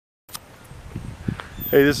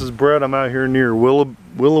Hey, this is Brett. I'm out here near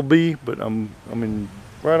Willoughby, but I'm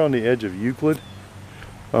right on the edge of Euclid.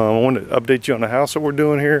 I want to update you on the house that we're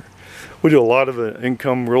doing here. We do a lot of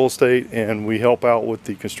income real estate, and we help out with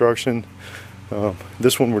the construction.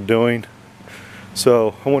 This one we're doing.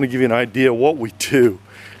 So I want to give you an idea of what we do,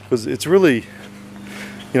 because it's really,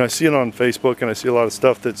 you know, I see it on Facebook and I see a lot of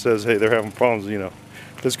stuff that says, hey, they're having problems, you know,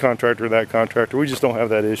 this contractor, that contractor. We just don't have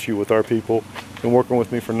that issue with our people. Been working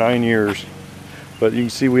with me for 9 years. But you can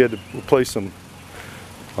see we had to replace some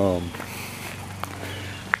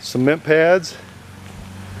cement pads.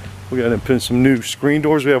 We got to put in some new screen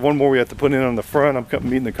doors. We have one more we have to put in on the front. I'm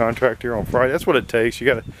meeting the contractor here on Friday. That's what it takes. You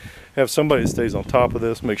got to have somebody that stays on top of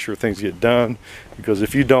this, make sure things get done. Because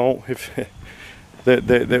if you don't,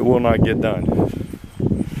 that will not get done.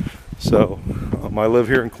 So I live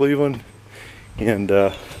here in Cleveland, and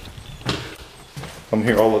I'm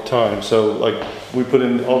here all the time. So like we put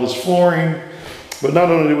in all this flooring. But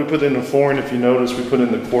not only did we put in the flooring, if you notice, we put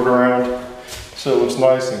in the quarter round, so it looks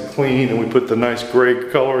nice and clean, and we put the nice gray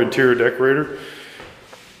color interior decorator.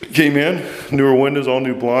 Came in, newer windows, all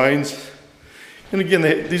new blinds. And again,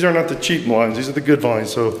 these are not the cheap blinds, these are the good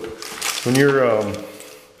blinds. So when you're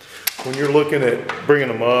looking at bringing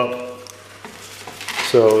them up,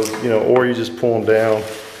 so you know, or you just pull them down,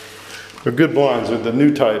 they're good blinds. They're the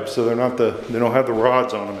new type, so they don't have the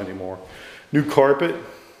rods on them anymore. New carpet.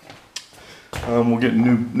 We're getting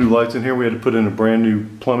new lights in here. We had to put in a brand new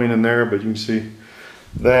plumbing in there, but you can see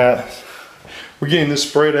that. We're getting this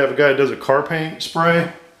spray to have a guy that does a car paint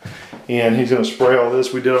spray, and he's going to spray all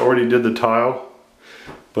this. We already did the tile,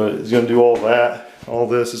 but he's going to do all that, all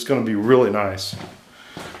this. It's going to be really nice.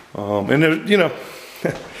 And there, you know,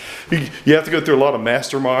 you have to go through a lot of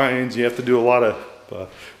masterminds. You have to do a lot of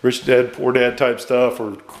rich dad, poor dad type stuff,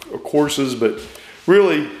 or courses, but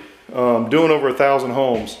really doing over 1,000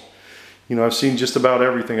 homes. You know, I've seen just about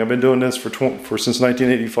everything. I've been doing this since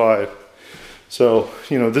 1985. So,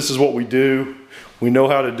 you know, this is what we do. We know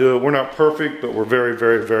how to do it. We're not perfect, but we're very,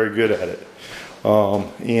 very, very good at it.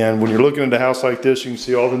 And when you're looking at a house like this, you can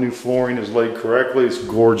see all the new flooring is laid correctly. It's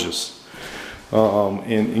gorgeous.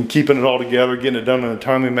 And keeping it all together, getting it done in a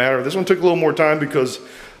timely manner. This one took a little more time because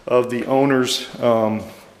of the owners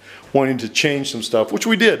wanting to change some stuff, which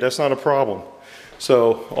we did. That's not a problem.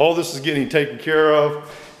 So all this is getting taken care of.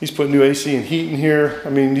 He's putting new AC and heat in here. I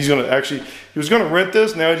mean, he was gonna rent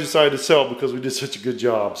this, now he decided to sell because we did such a good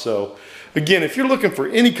job. So again, if you're looking for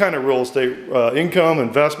any kind of real estate, income,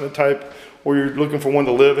 investment type, or you're looking for one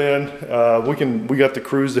to live in, we got the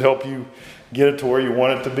crews to help you get it to where you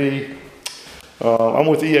want it to be. I'm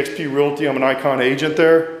with EXP Realty, I'm an Icon agent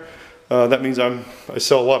there. That means I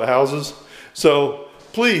sell a lot of houses. So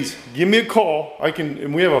please give me a call.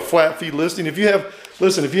 And we have a flat fee listing. If you have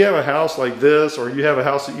a house like this, or you have a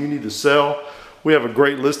house that you need to sell, we have a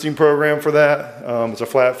great listing program for that. It's a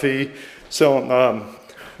flat fee. So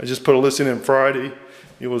I just put a listing in Friday.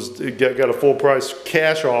 It got a full price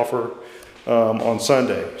cash offer on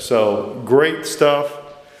Sunday. So great stuff.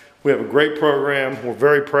 We have a great program. We're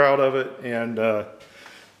very proud of it. And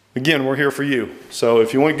again, we're here for you. So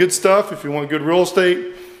if you want good stuff, if you want good real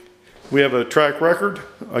estate, we have a track record.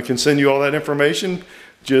 I can send you all that information.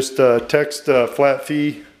 Just text flat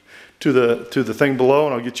fee to the thing below,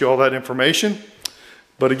 and I'll get you all that information.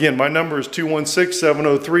 But again, my number is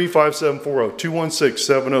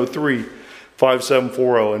 216-703-5740.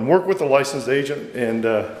 216-703-5740, and work with a licensed agent. And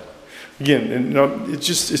again, you know, it's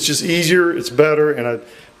just easier. It's better. And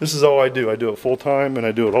this is all I do. I do it full time, and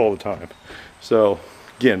I do it all the time. So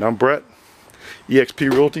again, I'm Brett,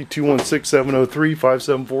 EXP Realty,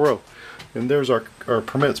 216-703-5740. And there's our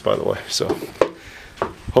permits, by the way. So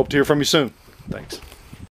hope to hear from you soon. Thanks.